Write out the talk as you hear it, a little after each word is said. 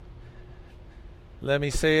Let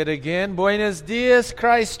me say it again. Buenos dias,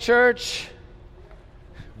 Christ Church.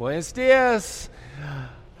 Buenos dias.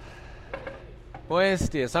 Buenos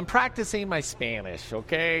dias. I'm practicing my Spanish,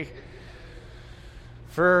 okay?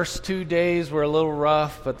 First 2 days were a little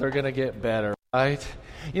rough, but they're going to get better, right?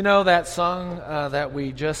 You know that song that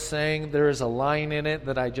we just sang, there is a line in it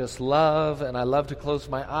that I just love, and I love to close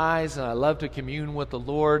my eyes, and I love to commune with the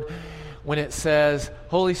Lord when it says,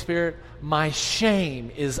 Holy Spirit, my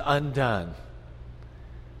shame is undone.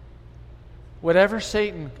 Whatever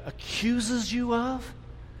Satan accuses you of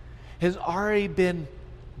has already been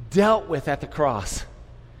dealt with at the cross.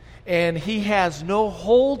 And he has no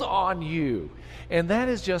hold on you. And that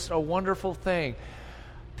is just a wonderful thing,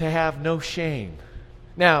 to have no shame.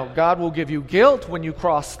 Now, God will give you guilt when you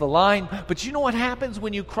cross the line, but you know what happens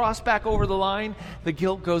when you cross back over the line? The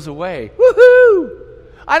guilt goes away. Woohoo!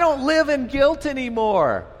 I don't live in guilt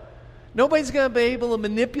anymore. Nobody's going to be able to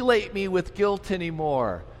manipulate me with guilt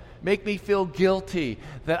anymore. Make me feel guilty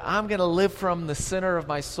that I'm going to live from the center of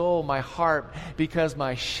my soul, my heart, because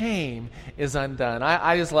my shame is undone.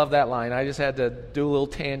 I just love that line. I just had to do a little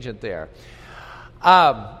tangent there.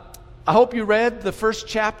 I hope you read the first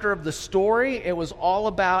chapter of the story. It was all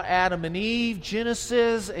about Adam and Eve,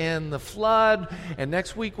 Genesis, and the flood. And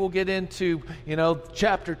next week we'll get into,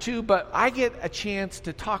 chapter 2. But I get a chance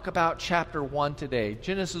to talk about chapter 1 today.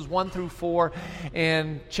 Genesis 1 through 4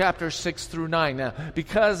 and chapter 6 through 9. Now,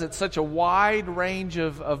 because it's such a wide range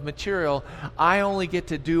of material, I only get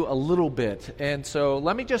to do a little bit. And so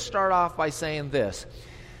let me just start off by saying this.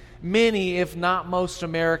 Many, if not most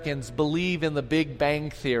Americans, believe in the Big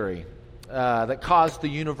Bang Theory that caused the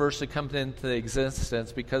universe to come into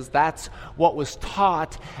existence, because that's what was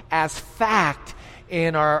taught as fact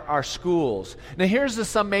in our schools. Now here's the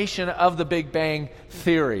summation of the Big Bang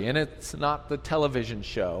Theory, and it's not the television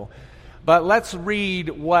show, but let's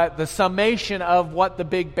read what the summation of what the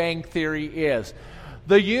Big Bang Theory is.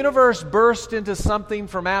 The universe burst into something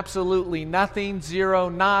from absolutely nothing, zero,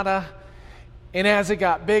 nada. And as it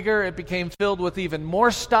got bigger, it became filled with even more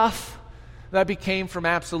stuff that became from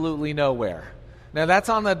absolutely nowhere. Now, that's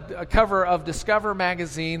on the cover of Discover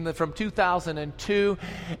magazine from 2002,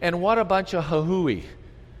 and what a bunch of hooey.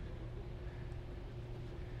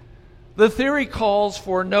 The theory calls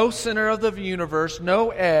for no center of the universe,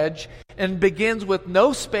 no edge, and begins with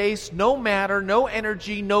no space, no matter, no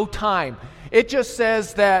energy, no time. It just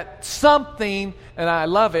says that something, and I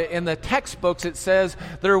love it, in the textbooks it says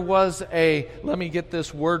there was let me get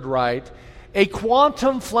this word right, a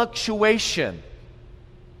quantum fluctuation.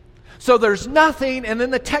 So there's nothing, and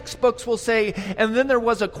then the textbooks will say, and then there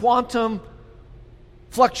was a quantum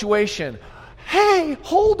fluctuation. Hey,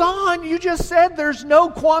 hold on, you just said there's no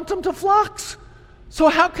quantum to flux. So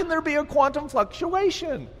how can there be a quantum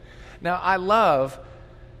fluctuation? Now, I love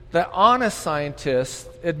that honest scientists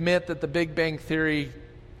admit that the Big Bang Theory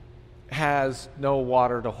has no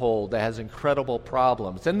water to hold, that has incredible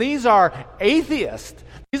problems. And these are atheists.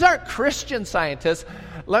 These aren't Christian scientists.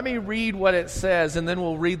 Let me read what it says, and then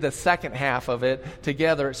we'll read the second half of it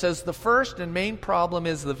together. It says, the first and main problem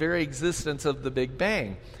is the very existence of the Big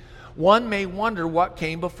Bang. One may wonder what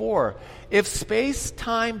came before. If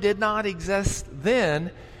space-time did not exist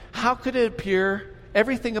then, how could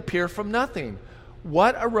everything appear from nothing?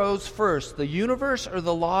 What arose first, the universe or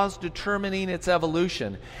the laws determining its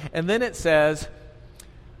evolution? And then it says,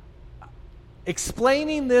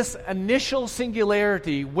 explaining this initial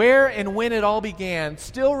singularity, where and when it all began,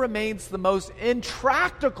 still remains the most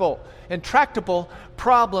intractable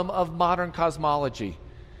problem of modern cosmology.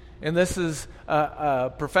 And this is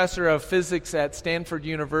a professor of physics at Stanford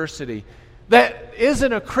University that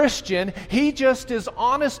isn't a Christian. He just is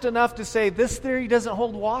honest enough to say this theory doesn't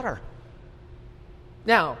hold water.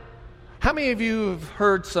 Now, how many of you have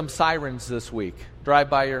heard some sirens this week? Drive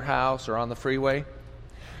by your house or on the freeway?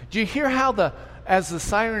 Do you hear how as the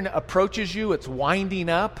siren approaches you, it's winding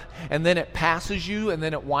up, and then it passes you, and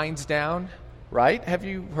then it winds down? Right? Have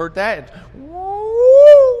you heard that?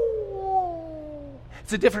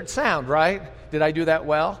 It's a different sound, right? Did I do that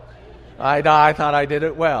well? I thought I did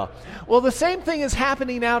it well. Well, the same thing is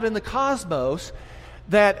happening out in the cosmos,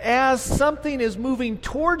 that as something is moving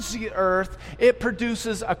towards the earth, it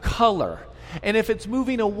produces a color. And if it's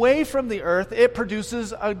moving away from the earth, it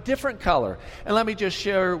produces a different color. And let me just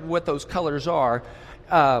share what those colors are.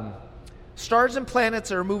 Stars and planets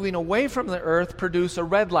that are moving away from the earth produce a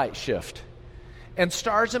red light shift. And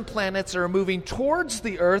stars and planets that are moving towards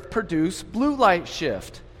the earth produce blue light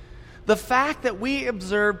shift. The fact that we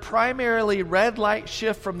observe primarily red light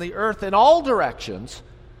shift from the earth in all directions,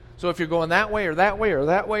 so if you're going that way or that way or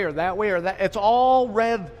that way or that way or that, it's all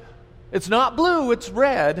red It's not blue, it's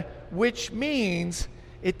red, which means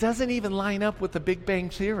it doesn't even line up with the Big Bang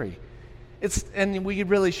Theory. And we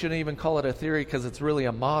really shouldn't even call it a theory because it's really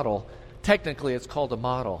a model. Technically, it's called a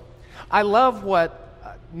model. I love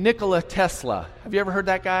what Nikola Tesla, have you ever heard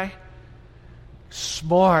that guy?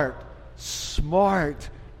 Smart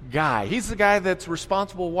guy. He's the guy that's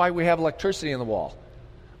responsible why we have electricity in the wall.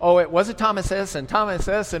 Oh, it wasn't Thomas Edison. Thomas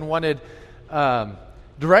Edison wanted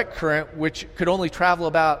direct current, which could only travel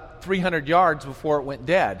about 300 yards before it went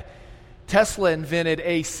dead. Tesla invented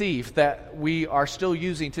AC that we are still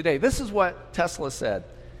using today. This is what Tesla said.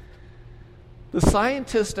 The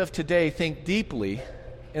scientists of today think deeply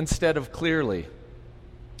instead of clearly.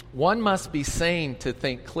 One must be sane to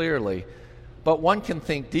think clearly, but one can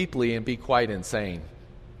think deeply and be quite insane.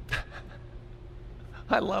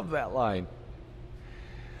 I love that line.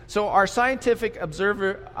 So our scientific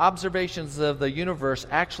observations of the universe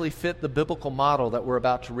actually fit the biblical model that we're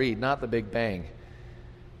about to read, not the Big Bang.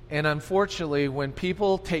 And unfortunately, when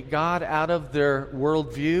people take God out of their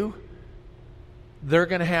worldview, they're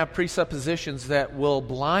going to have presuppositions that will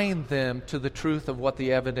blind them to the truth of what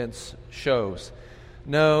the evidence shows.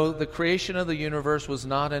 No, the creation of the universe was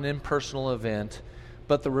not an impersonal event,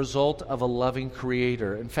 but the result of a loving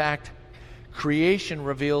creator. In fact, creation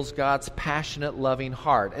reveals God's passionate, loving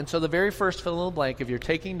heart. And so the very first fill in the blank, if you're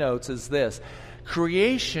taking notes, is this.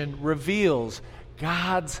 Creation reveals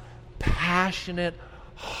God's passionate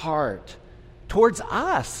heart towards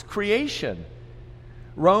us, creation.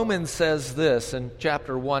 Romans says this in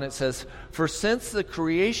chapter 1. It says, "For since the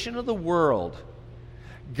creation of the world,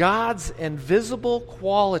 God's invisible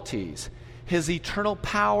qualities, His eternal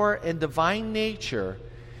power and divine nature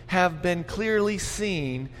have been clearly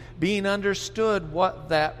seen, being understood from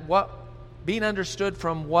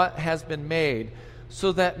what has been made,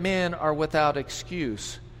 so that men are without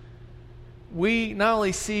excuse." We not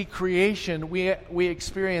only see creation, we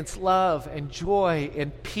experience love and joy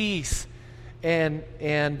and peace and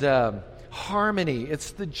harmony.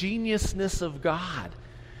 It's the geniusness of God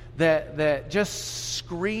that just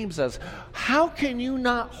screams us. How can you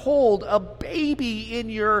not hold a baby in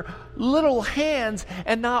your little hands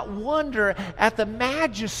and not wonder at the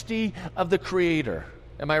majesty of the Creator?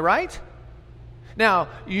 Am I right? Now,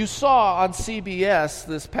 you saw on CBS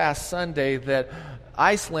this past Sunday that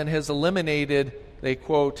Iceland has eliminated, they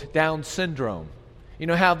quote, Down syndrome. You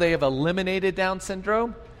know how they have eliminated Down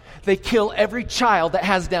syndrome? They kill every child that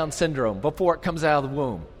has Down syndrome before it comes out of the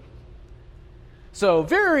womb. So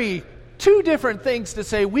two different things to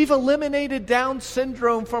say, we've eliminated Down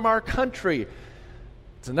syndrome from our country.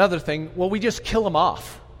 It's another thing, well, we just kill them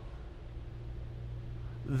off.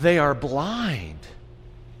 They are blind.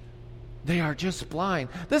 They are just blind.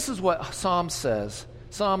 This is what Psalm says.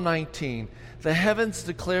 Psalm 19. The heavens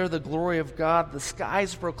declare the glory of God. The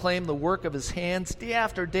skies proclaim the work of His hands. Day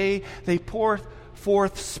after day they pour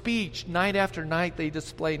forth speech. Night after night they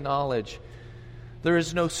display knowledge. There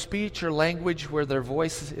is no speech or language where their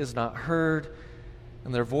voice is not heard,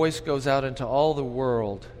 and their voice goes out into all the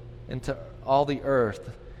world, into all the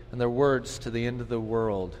earth, and their words to the end of the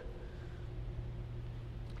world.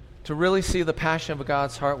 To really see the passion of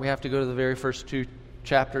God's heart, we have to go to the very first two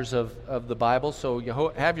chapters of the Bible. So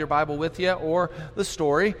you have your Bible with you or the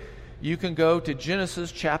story. You can go to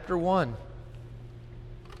Genesis chapter 1.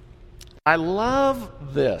 I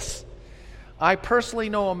love this. I personally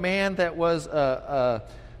know a man that was a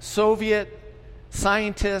Soviet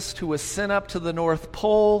scientist who was sent up to the North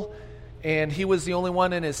Pole, and he was the only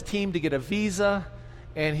one in his team to get a visa,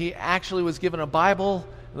 and he actually was given a Bible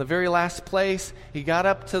in the very last place. He got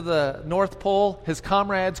up to the North Pole. His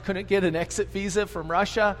comrades couldn't get an exit visa from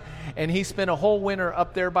Russia, and he spent a whole winter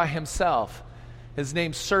up there by himself. His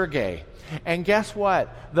name's Sergei. And guess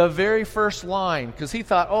what? The very first line, because he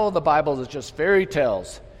thought, oh, the Bible is just fairy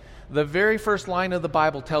tales. The very first line of the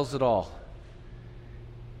Bible tells it all.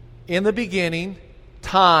 In the beginning,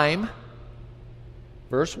 time,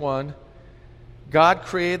 verse 1, God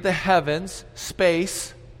created the heavens,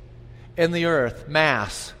 space, and the earth,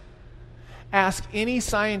 mass. Ask any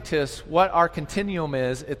scientist what our continuum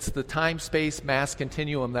is. It's the time-space mass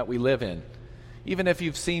continuum that we live in. Even if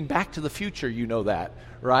you've seen Back to the Future, you know that,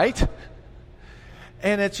 right?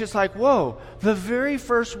 And it's just like, whoa, the very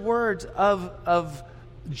first words of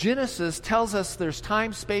Genesis tells us there's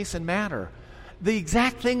time, space, and matter. The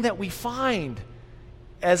exact thing that we find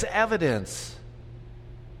as evidence.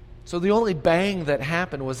 So the only bang that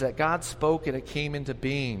happened was that God spoke and it came into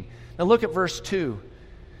being. Now look at verse 2.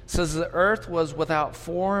 It says, the earth was without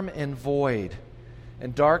form and void,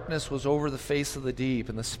 and darkness was over the face of the deep,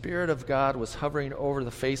 and the Spirit of God was hovering over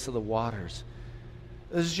the face of the waters.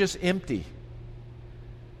 This is just empty.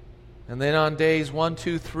 And then on days 1,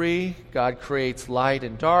 2, 3, God creates light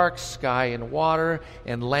and dark, sky and water,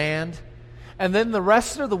 and land. And then the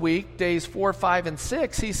rest of the week, days 4, 5, and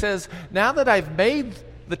 6, he says, now that I've made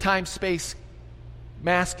the time-space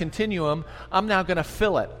mass continuum, I'm now going to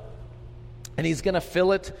fill it. And he's going to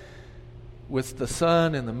fill it with the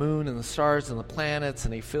sun and the moon and the stars and the planets,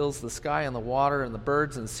 and he fills the sky and the water and the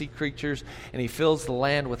birds and the sea creatures, and he fills the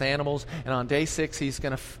land with animals. And on day 6, he's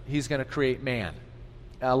going to create man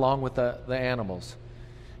along with the animals.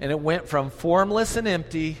 And it went from formless and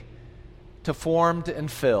empty to formed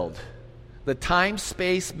and filled. The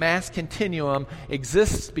time-space mass continuum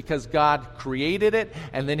exists because God created it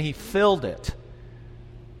and then he filled it.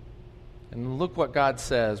 And look what God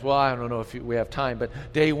says. Well, I don't know if we have time, but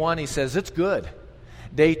day 1, he says, it's good.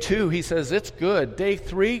 Day 2, he says, it's good. Day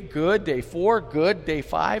 3, good. Day 4, good. Day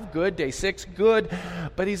 5, good. Day 6, good.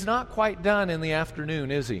 But he's not quite done in the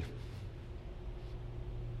afternoon, is he?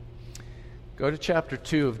 Go to chapter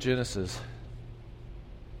 2 of Genesis.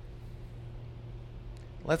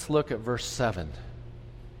 Let's look at verse 7.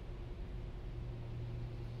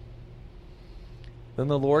 Then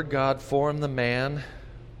the Lord God formed the man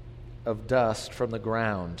of dust from the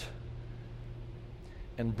ground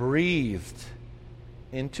and breathed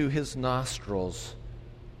into his nostrils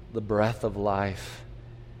the breath of life,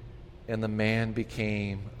 and the man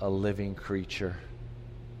became a living creature.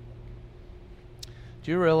 Do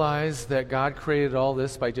you realize that God created all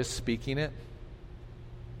this by just speaking it?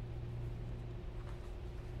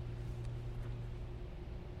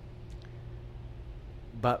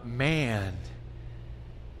 But man,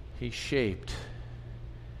 he shaped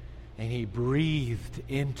and he breathed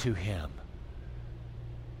into him.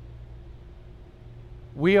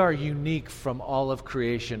 We are unique from all of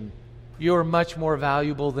creation. You are much more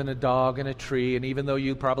valuable than a dog and a tree, and even though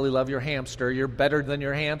you probably love your hamster, you're better than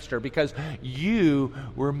your hamster because you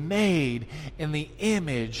were made in the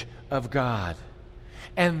image of God.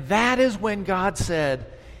 And that is when God said,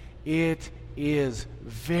 it is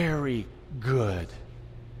very good.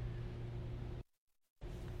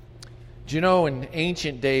 Do you know, in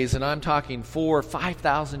ancient days, and I'm talking 4,000 or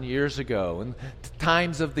 5,000 years ago, in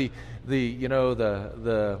times of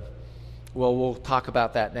well, we'll talk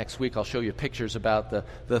about that next week. I'll show you pictures about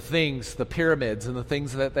the things, the pyramids and the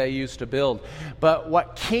things that they used to build. But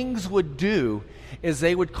what kings would do is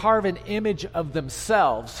they would carve an image of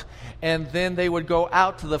themselves, and then they would go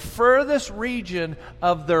out to the furthest region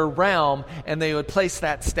of their realm, and they would place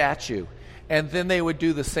that statue. And then they would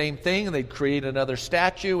do the same thing, and they'd create another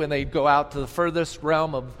statue, and they'd go out to the furthest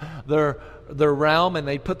realm of their realm, and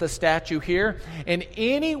they'd put the statue here. And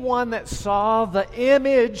anyone that saw the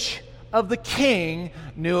image of the king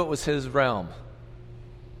knew it was his realm.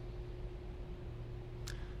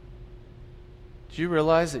 Do you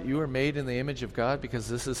realize that you are made in the image of God because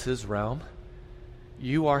this is his realm?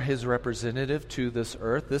 You are his representative to this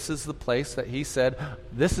earth. This is the place that he said,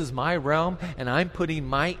 this is my realm, and I'm putting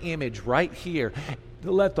my image right here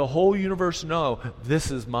to let the whole universe know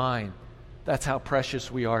this is mine. That's how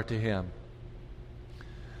precious we are to him.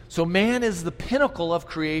 So man is the pinnacle of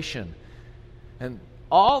creation. And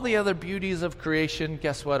all the other beauties of creation,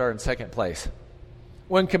 guess what, are in second place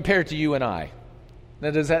when compared to you and I.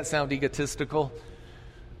 Now, does that sound egotistical?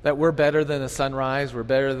 That we're better than a sunrise, we're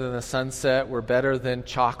better than a sunset, we're better than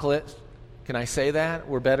chocolate. Can I say that?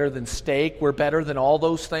 We're better than steak, we're better than all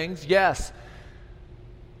those things? Yes.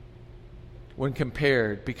 When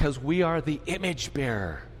compared, because we are the image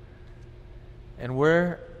bearer.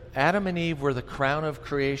 And Adam and Eve were the crown of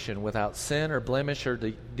creation without sin or blemish or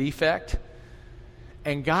defect.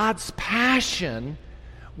 And God's passion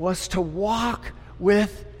was to walk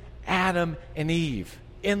with Adam and Eve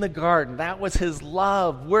in the garden. That was his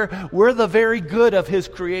love. We're the very good of his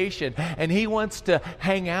creation, and he wants to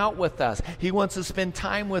hang out with us. He wants to spend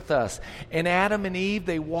time with us. And Adam and Eve,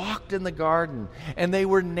 they walked in the garden, and they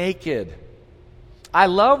were naked. I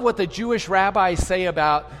love what the Jewish rabbis say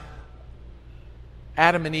about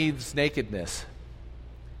Adam and Eve's nakedness.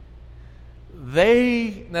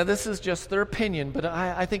 Now this is just their opinion, but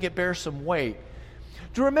I think it bears some weight.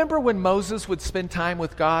 Do you remember when Moses would spend time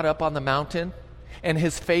with God up on the mountain and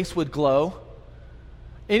his face would glow?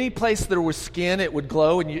 Any place there was skin, it would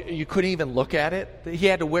glow, and you couldn't even look at it. He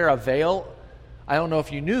had to wear a veil. I don't know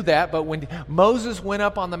if you knew that, but when Moses went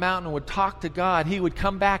up on the mountain and would talk to God, he would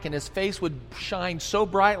come back and his face would shine so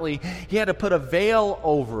brightly, he had to put a veil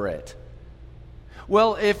over it.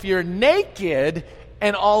 Well, if you're naked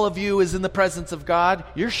and all of you is in the presence of God,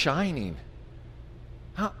 you're shining.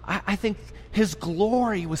 I think his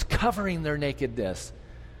glory was covering their nakedness.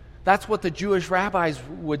 That's what the Jewish rabbis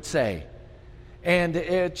would say. And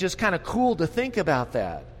it's just kind of cool to think about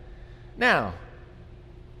that. Now,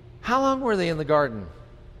 how long were they in the garden?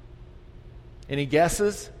 Any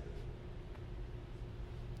guesses?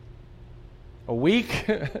 A week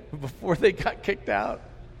before they got kicked out?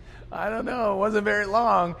 I don't know. It wasn't very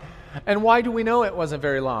long. And why do we know it wasn't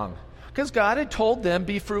very long? Because God had told them,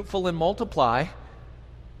 be fruitful and multiply.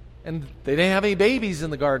 And they didn't have any babies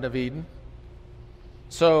in the Garden of Eden.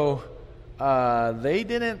 So they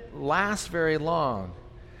didn't last very long.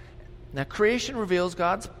 Now, creation reveals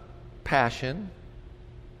God's passion.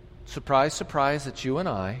 Surprise, surprise, it's you and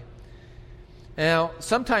I. Now,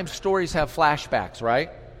 sometimes stories have flashbacks, right?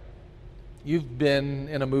 You've been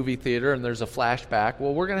in a movie theater and there's a flashback.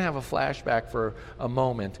 Well, we're going to have a flashback for a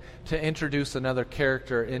moment to introduce another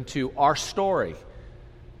character into our story.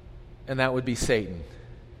 And that would be Satan.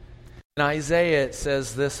 In Isaiah, it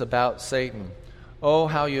says this about Satan. Oh,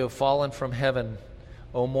 how you have fallen from heaven,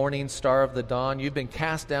 O morning star of the dawn. You've been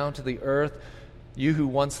cast down to the earth, you who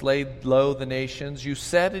once laid low the nations. You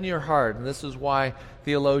said in your heart, and this is why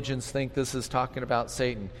theologians think this is talking about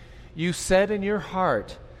Satan. You said in your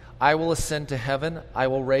heart, I will ascend to heaven. I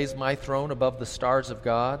will raise my throne above the stars of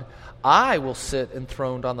God. I will sit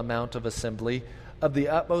enthroned on the mount of assembly of the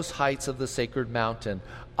utmost heights of the sacred mountain.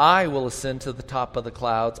 I will ascend to the top of the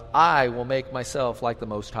clouds. I will make myself like the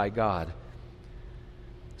Most High God.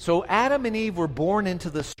 So Adam and Eve were born into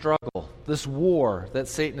this struggle, this war that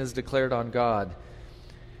Satan has declared on God.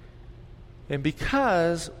 And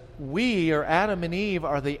because we, or Adam and Eve,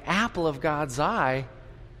 are the apple of God's eye,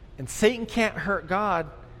 and Satan can't hurt God,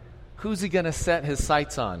 who's he going to set his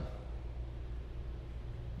sights on?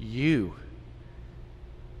 You.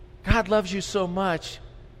 God loves you so much.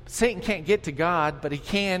 Satan can't get to God, but he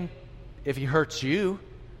can if he hurts you,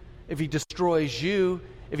 if he destroys you,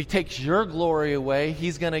 if he takes your glory away,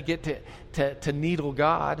 he's going to get to needle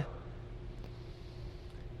God.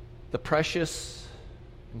 The precious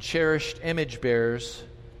and cherished image bearers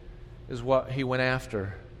is what he went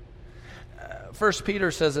after. 1 Peter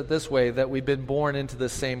says it this way, that we've been born into the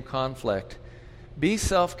same conflict. Be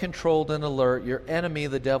self-controlled and alert. Your enemy,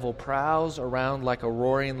 the devil, prowls around like a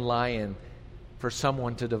roaring lion for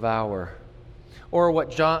someone to devour. Or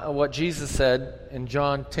what Jesus said in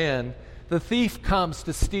John 10, the thief comes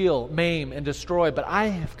to steal, maim, and destroy, but I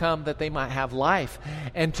have come that they might have life,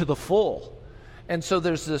 and to the full. And so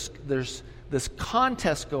there's this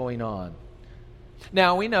contest going on.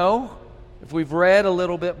 Now we know, if we've read a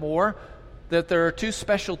little bit more, that there are two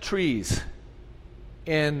special trees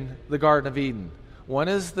in the Garden of Eden. One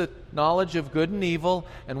is the knowledge of good and evil,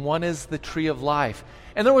 and one is the tree of life.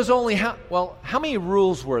 And there was only, how many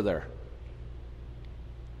rules were there?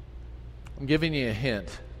 I'm giving you a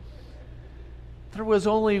hint. There was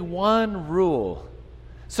only one rule.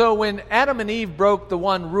 So when Adam and Eve broke the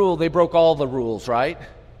one rule, they broke all the rules, right?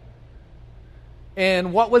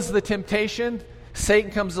 And what was the temptation?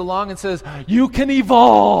 Satan comes along and says, you can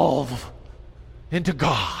evolve into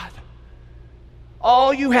God.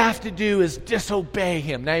 All you have to do is disobey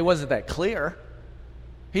him. Now, he wasn't that clear.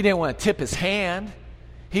 He didn't want to tip his hand.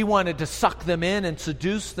 He wanted to suck them in and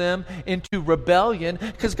seduce them into rebellion,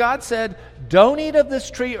 because God said, don't eat of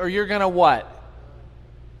this tree or you're going to what?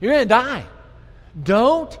 You're going to die.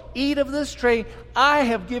 Don't eat of this tree. I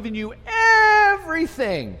have given you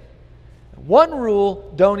everything. One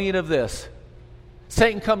rule, don't eat of this.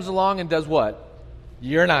 Satan comes along and does what?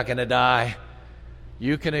 You're not going to die.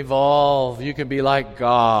 You can evolve. You can be like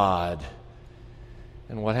God.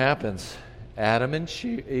 And what happens? Adam and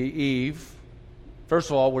Eve, first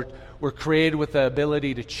of all, were created with the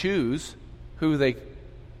ability to choose who they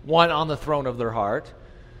want on the throne of their heart.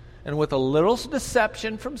 And with a little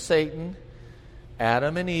deception from Satan,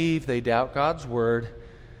 Adam and Eve, they doubt God's word.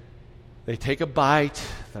 They take a bite,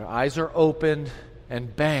 their eyes are opened,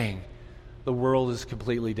 and bang, the world is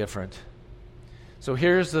completely different. So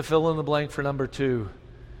here's the fill in the blank for number 2.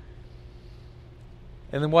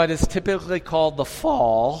 And then what is typically called the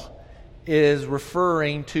fall is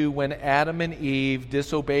referring to when Adam and Eve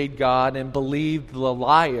disobeyed God and believed the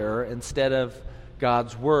liar instead of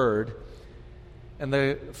God's word. And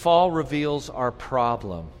the fall reveals our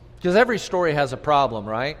problem. Because every story has a problem,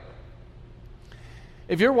 right?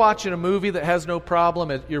 If you're watching a movie that has no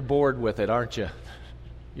problem, you're bored with it, aren't you?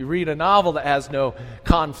 You read a novel that has no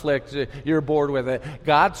conflict, you're bored with it.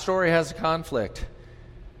 God's story has a conflict.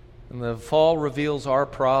 And the fall reveals our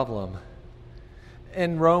problem.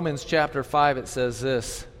 In Romans chapter 5, it says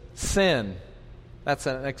this, sin, that's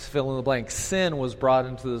the next fill in the blank, sin was brought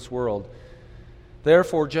into this world.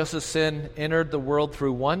 Therefore, just as sin entered the world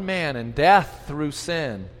through one man, and death through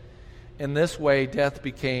sin, In this way, death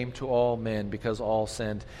became to all men because all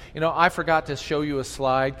sinned. I forgot to show you a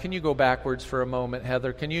slide. Can you go backwards for a moment,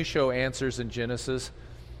 Heather? Can you show answers in Genesis?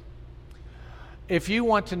 If you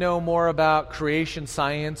want to know more about creation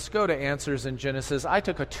science, go to Answers in Genesis. I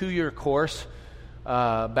took a 2-year course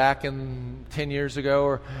back 10 years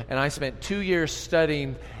ago, and I spent 2 years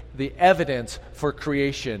studying the evidence for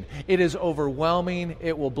creation. It is overwhelming.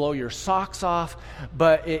 It will blow your socks off,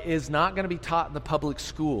 but it is not going to be taught in the public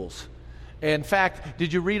schools. In fact,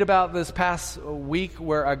 did you read about this past week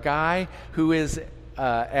where a guy who is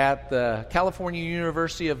at the California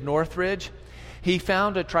University of Northridge, he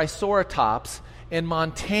found a Triceratops in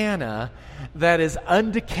Montana that is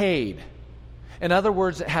undecayed. In other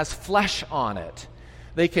words, it has flesh on it.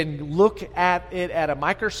 They can look at it at a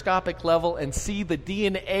microscopic level and see the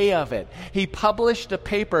DNA of it. He published a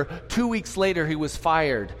paper. 2 weeks later, he was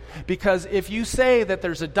fired. Because if you say that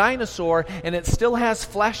there's a dinosaur and it still has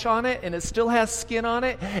flesh on it and it still has skin on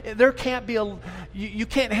it, there can't be you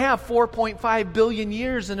can't have 4.5 billion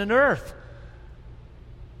years in an Earth.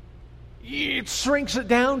 It shrinks it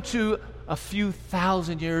down to a few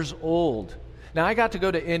thousand years old. Now, I got to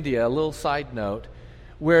go to India, a little side note,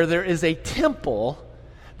 where there is a temple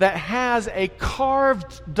that has a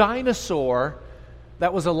carved dinosaur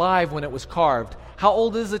that was alive when it was carved. How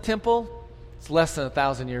old is the temple? It's less than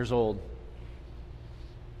 1,000 years old.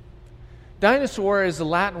 Dinosaur is a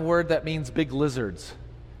Latin word that means big lizards.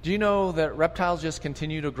 Do you know that reptiles just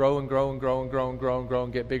continue to grow and grow and grow and grow and grow and grow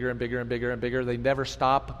and get bigger and bigger and bigger and bigger? They never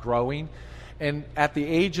stop growing. And at the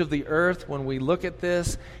age of the earth, when we look at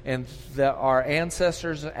this, and our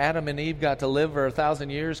ancestors, Adam and Eve, got to live for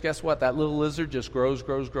 1,000 years, guess what? That little lizard just grows,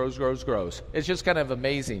 grows, grows, grows, grows. It's just kind of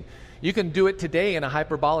amazing. You can do it today in a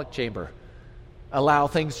hyperbolic chamber. Allow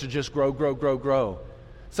things to just grow, grow, grow, grow.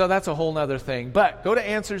 So that's a whole other thing. But go to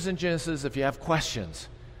Answers in Genesis if you have questions.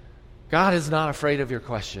 God is not afraid of your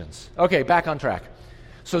questions. Okay, back on track.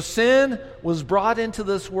 So sin was brought into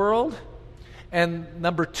this world. And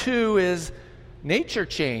number 2 is nature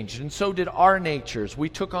changed, and so did our natures. We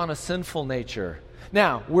took on a sinful nature.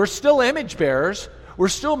 Now, we're still image bearers. We're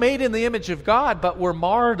still made in the image of God, but we're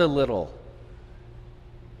marred a little.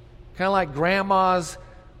 Kind of like grandma's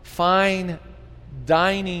fine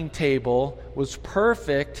dining table was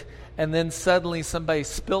perfect, and then suddenly somebody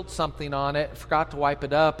spilt something on it, forgot to wipe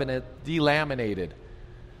it up, and it delaminated.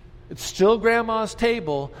 It's still grandma's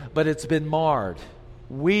table, but it's been marred.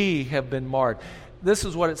 We have been marred. This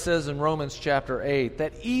is what it says in Romans chapter 8,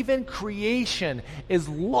 that even creation is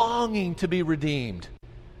longing to be redeemed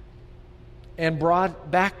and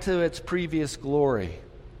brought back to its previous glory.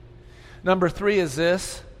 Number 3 is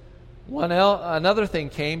this. Another thing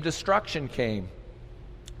came, destruction came.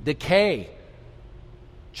 Decay,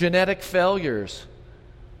 genetic failures,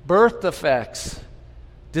 birth defects,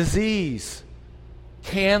 disease,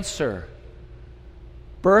 cancer,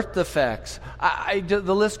 birth defects.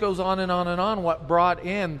 The list goes on and on and on. What brought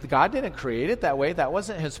in, God didn't create it that way. That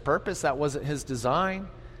wasn't His purpose. That wasn't His design.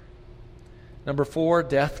 Number 4,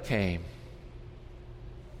 death came.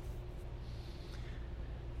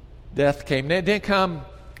 Death came. It didn't come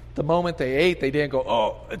the moment they ate. They didn't go,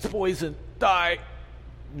 oh, it's poison, die.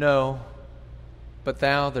 No. But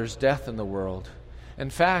now there's death in the world.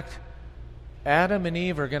 In fact, Adam and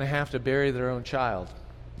Eve are going to have to bury their own child.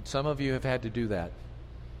 Some of you have had to do that.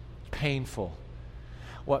 Painful.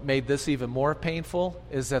 What made this even more painful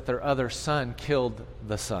is that their other son killed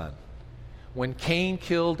the son. When Cain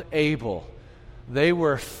killed Abel, they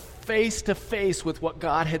were face to face with what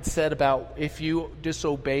God had said about, if you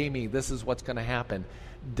disobey me, this is what's going to happen.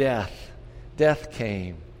 Death. Death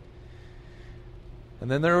came. And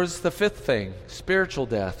then there was the 5th thing, spiritual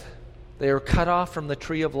death. They were cut off from the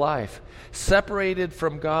tree of life, separated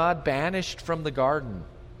from God, banished from the garden.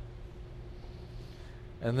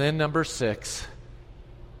 And then number 6,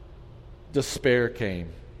 despair came.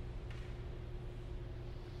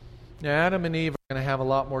 Now, Adam and Eve are going to have a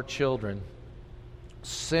lot more children.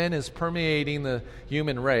 Sin is permeating the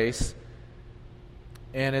human race,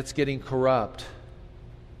 and it's getting corrupt.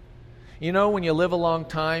 You know, when you live a long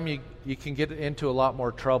time, you can get into a lot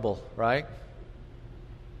more trouble, right?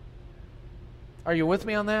 Are you with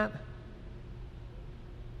me on that?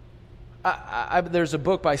 There's a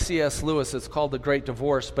book by C.S. Lewis. It's called The Great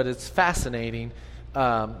Divorce, but it's fascinating.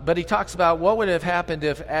 But he talks about what would have happened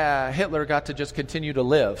if Hitler got to just continue to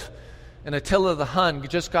live, and Attila the Hun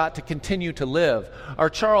just got to continue to live,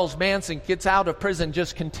 or Charles Manson gets out of prison,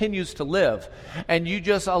 just continues to live, and you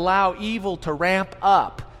just allow evil to ramp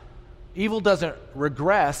up. Evil doesn't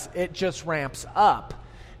regress, it just ramps up.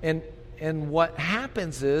 And what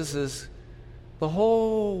happens is the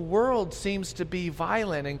whole world seems to be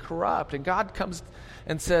violent and corrupt. And God comes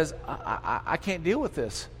and says, I can't deal with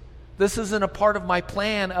this. This isn't a part of my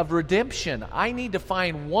plan of redemption. I need to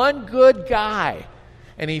find one good guy.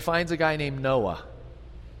 And he finds a guy named Noah.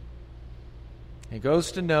 He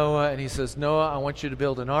goes to Noah and he says, Noah, I want you to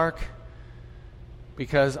build an ark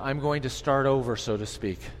because I'm going to start over, so to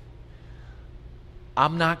speak.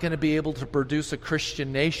 I'm not going to be able to produce a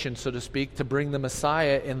Christian nation, so to speak, to bring the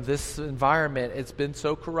Messiah in this environment. It's been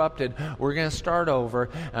so corrupted. We're going to start over.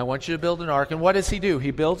 I want you to build an ark. And what does he do?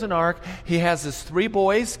 He builds an ark. He has his 3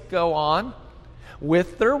 boys go on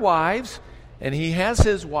with their wives, and he has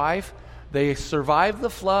his wife. They survive the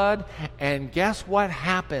flood, and guess what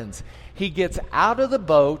happens? He gets out of the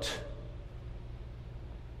boat,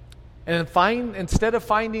 and instead of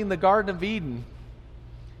finding the Garden of Eden,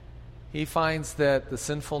 he finds that the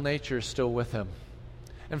sinful nature is still with him.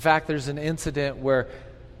 In fact, there's an incident where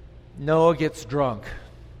Noah gets drunk.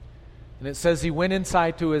 And it says he went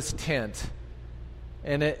inside to his tent.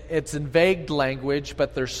 And it's in vague language,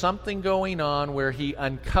 but there's something going on where he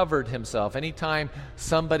uncovered himself. Anytime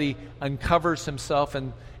somebody uncovers himself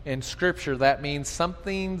in Scripture, that means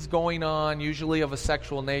something's going on, usually of a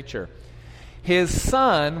sexual nature. His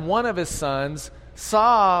son, one of his sons,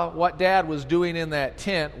 saw what Dad was doing in that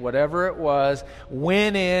tent, whatever it was,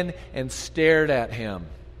 went in and stared at him,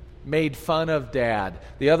 made fun of Dad.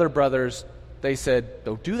 The other brothers, they said,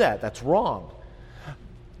 don't do that, that's wrong.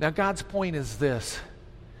 Now God's point is this.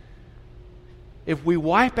 If we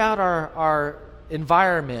wipe out our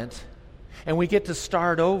environment and we get to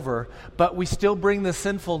start over, but we still bring the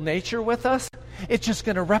sinful nature with us, it's just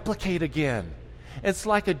going to replicate again. It's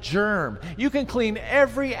like a germ. You can clean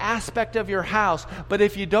every aspect of your house, but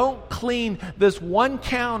if you don't clean this one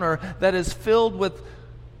counter that is filled with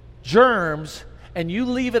germs and you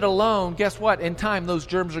leave it alone, guess what? In time, those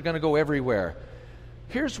germs are going to go everywhere.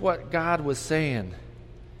 Here's what God was saying.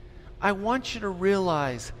 I want you to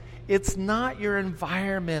realize it's not your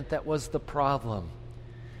environment that was the problem.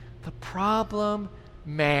 The problem,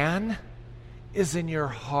 man, is in your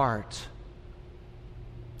heart.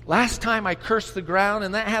 Last time I cursed the ground,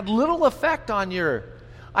 and that had little effect on you.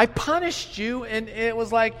 I punished you, and it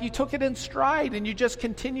was like you took it in stride, and you just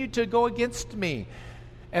continued to go against me.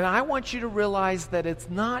 And I want you to realize that it's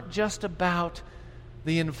not just about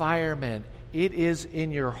the environment. It is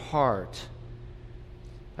in your heart.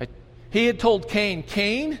 He had told Cain,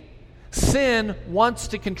 Cain, sin wants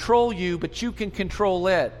to control you, but you can control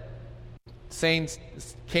it.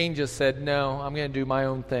 Cain just said, no, I'm going to do my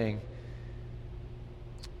own thing.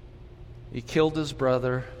 He killed his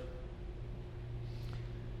brother,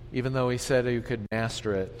 even though he said he could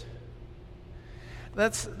master it.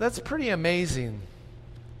 That's pretty amazing.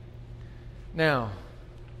 Now,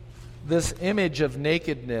 this image of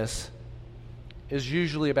nakedness is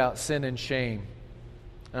usually about sin and shame.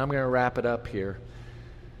 And I'm going to wrap it up here.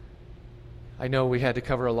 I know we had to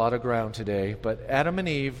cover a lot of ground today, but Adam and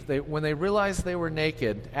Eve, when they realized they were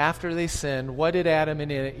naked after they sinned, what did Adam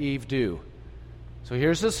and Eve do? So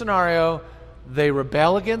here's the scenario. They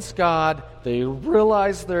rebel against God. They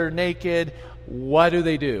realize they're naked. What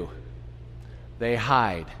do? They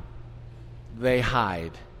hide. They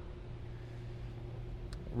hide.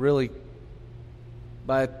 Really,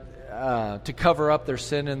 but to cover up their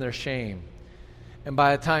sin and their shame. And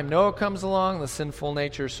by the time Noah comes along, the sinful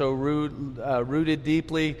nature is so rooted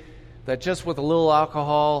deeply that just with a little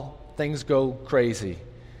alcohol, things go crazy.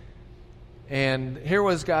 And here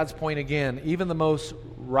was God's point again. Even the most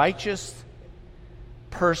righteous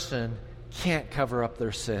person can't cover up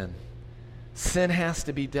their sin. Sin has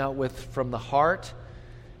to be dealt with from the heart,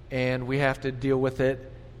 and we have to deal with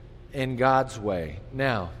it in God's way.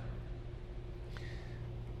 Now,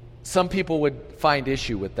 some people would find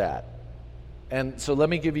issue with that. And so let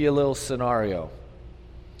me give you a little scenario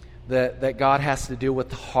that God has to deal with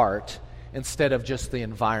the heart instead of just the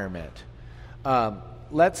environment.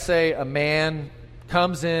 Let's say a man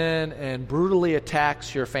comes in and brutally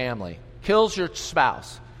attacks your family, kills your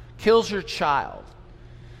spouse, kills your child,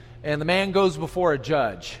 and the man goes before a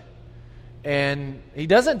judge. And he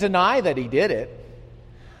doesn't deny that he did it,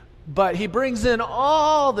 but he brings in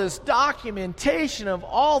all this documentation of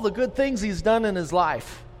all the good things he's done in his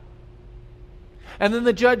life. And then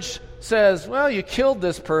the judge says, well, you killed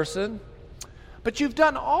this person, but you've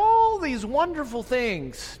done all these wonderful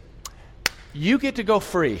things. You get to go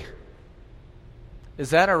free. Is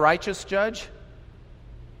that a righteous judge?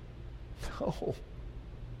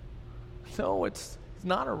 No, it's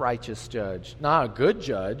not a righteous judge, not a good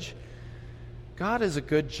judge. God is a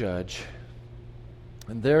good judge,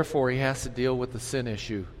 and therefore he has to deal with the sin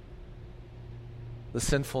issue, the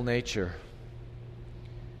sinful nature.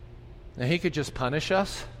 Now, he could just punish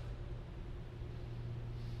us.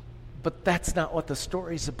 But that's not what the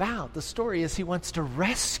story's about. The story is he wants to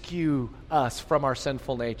rescue us from our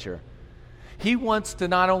sinful nature. He wants to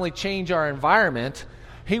not only change our environment,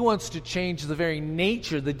 he wants to change the very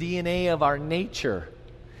nature, the DNA of our nature.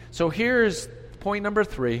 So here's point number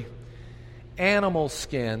 3. Animal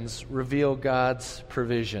skins reveal God's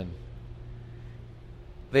provision.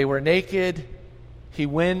 They were naked. He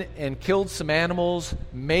went and killed some animals,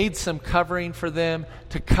 made some covering for them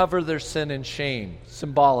to cover their sin and shame,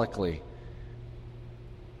 symbolically.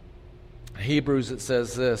 Hebrews, it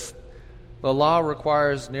says this, the law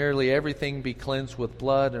requires nearly everything be cleansed with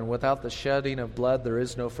blood, and without the shedding of blood there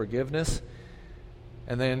is no forgiveness.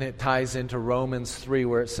 And then it ties into Romans 3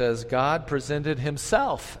 where it says, God presented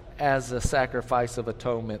himself as a sacrifice of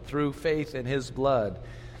atonement through faith in his blood.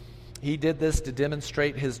 He did this to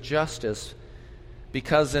demonstrate his justice,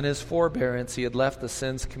 because in his forbearance he had left the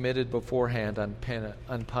sins committed beforehand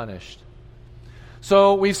unpunished.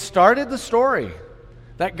 So we've started the story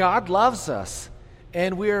that God loves us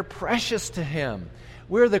and we are precious to him.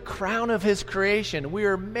 We're the crown of his creation. We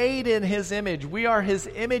are made in his image. We are his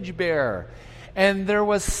image bearer. And there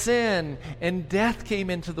was sin and death came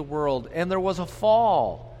into the world and there was a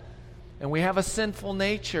fall. And we have a sinful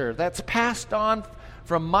nature that's passed on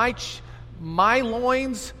from my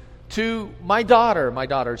loins to my daughter. My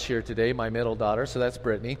daughter's here today, my middle daughter, so that's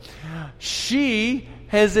Brittany. She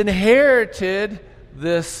has inherited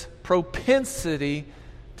this propensity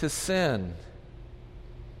to sin.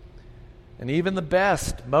 And even the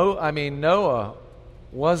best, Noah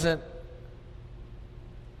wasn't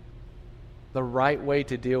the right way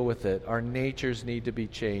to deal with it. Our natures need to be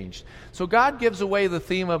changed. So God gives away the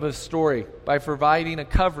theme of his story by providing a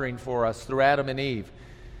covering for us through Adam and Eve.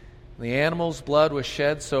 The animal's blood was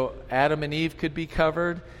shed so Adam and Eve could be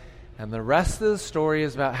covered. And the rest of the story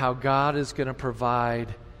is about how God is going to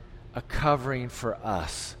provide a covering for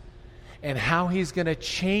us. And how he's going to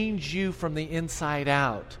change you from the inside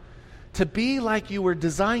out. To be like you were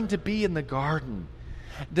designed to be in the garden.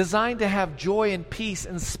 Designed to have joy and peace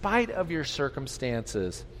in spite of your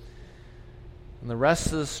circumstances. And the rest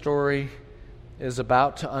of the story is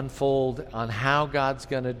about to unfold on how God's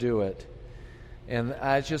going to do it. And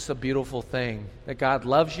it's just a beautiful thing that God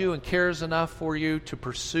loves you and cares enough for you to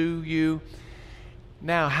pursue you.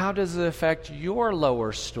 Now, how does it affect your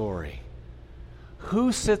lower story?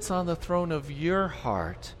 Who sits on the throne of your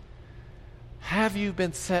heart? Have you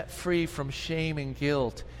been set free from shame and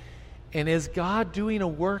guilt? And is God doing a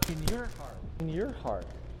work in your heart? In your heart.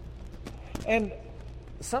 And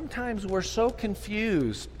sometimes we're so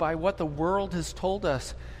confused by what the world has told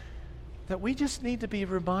us that we just need to be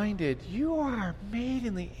reminded, you are made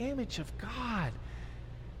in the image of God.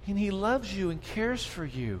 And he loves you and cares for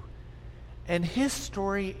you. And his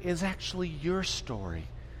story is actually your story.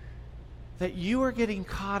 That you are getting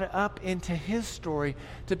caught up into his story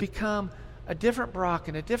to become a different Brock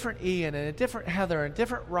and a different Ian and a different Heather and a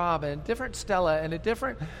different Rob and a different Stella and a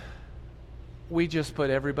different... We just put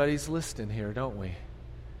everybody's list in here, don't we?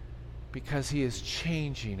 Because he is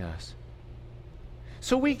changing us.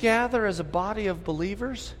 So we gather as a body of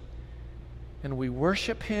believers and we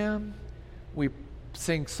worship him. We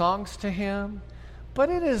sing songs to him. But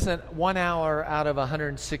it isn't 1 hour out of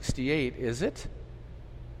 168, is it?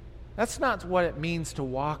 That's not what it means to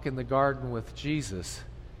walk in the garden with Jesus.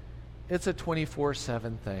 It's a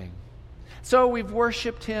 24/7 thing. So we've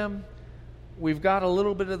worshiped him. We've got a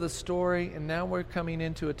little bit of the story, and now we're coming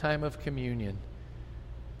into a time of communion.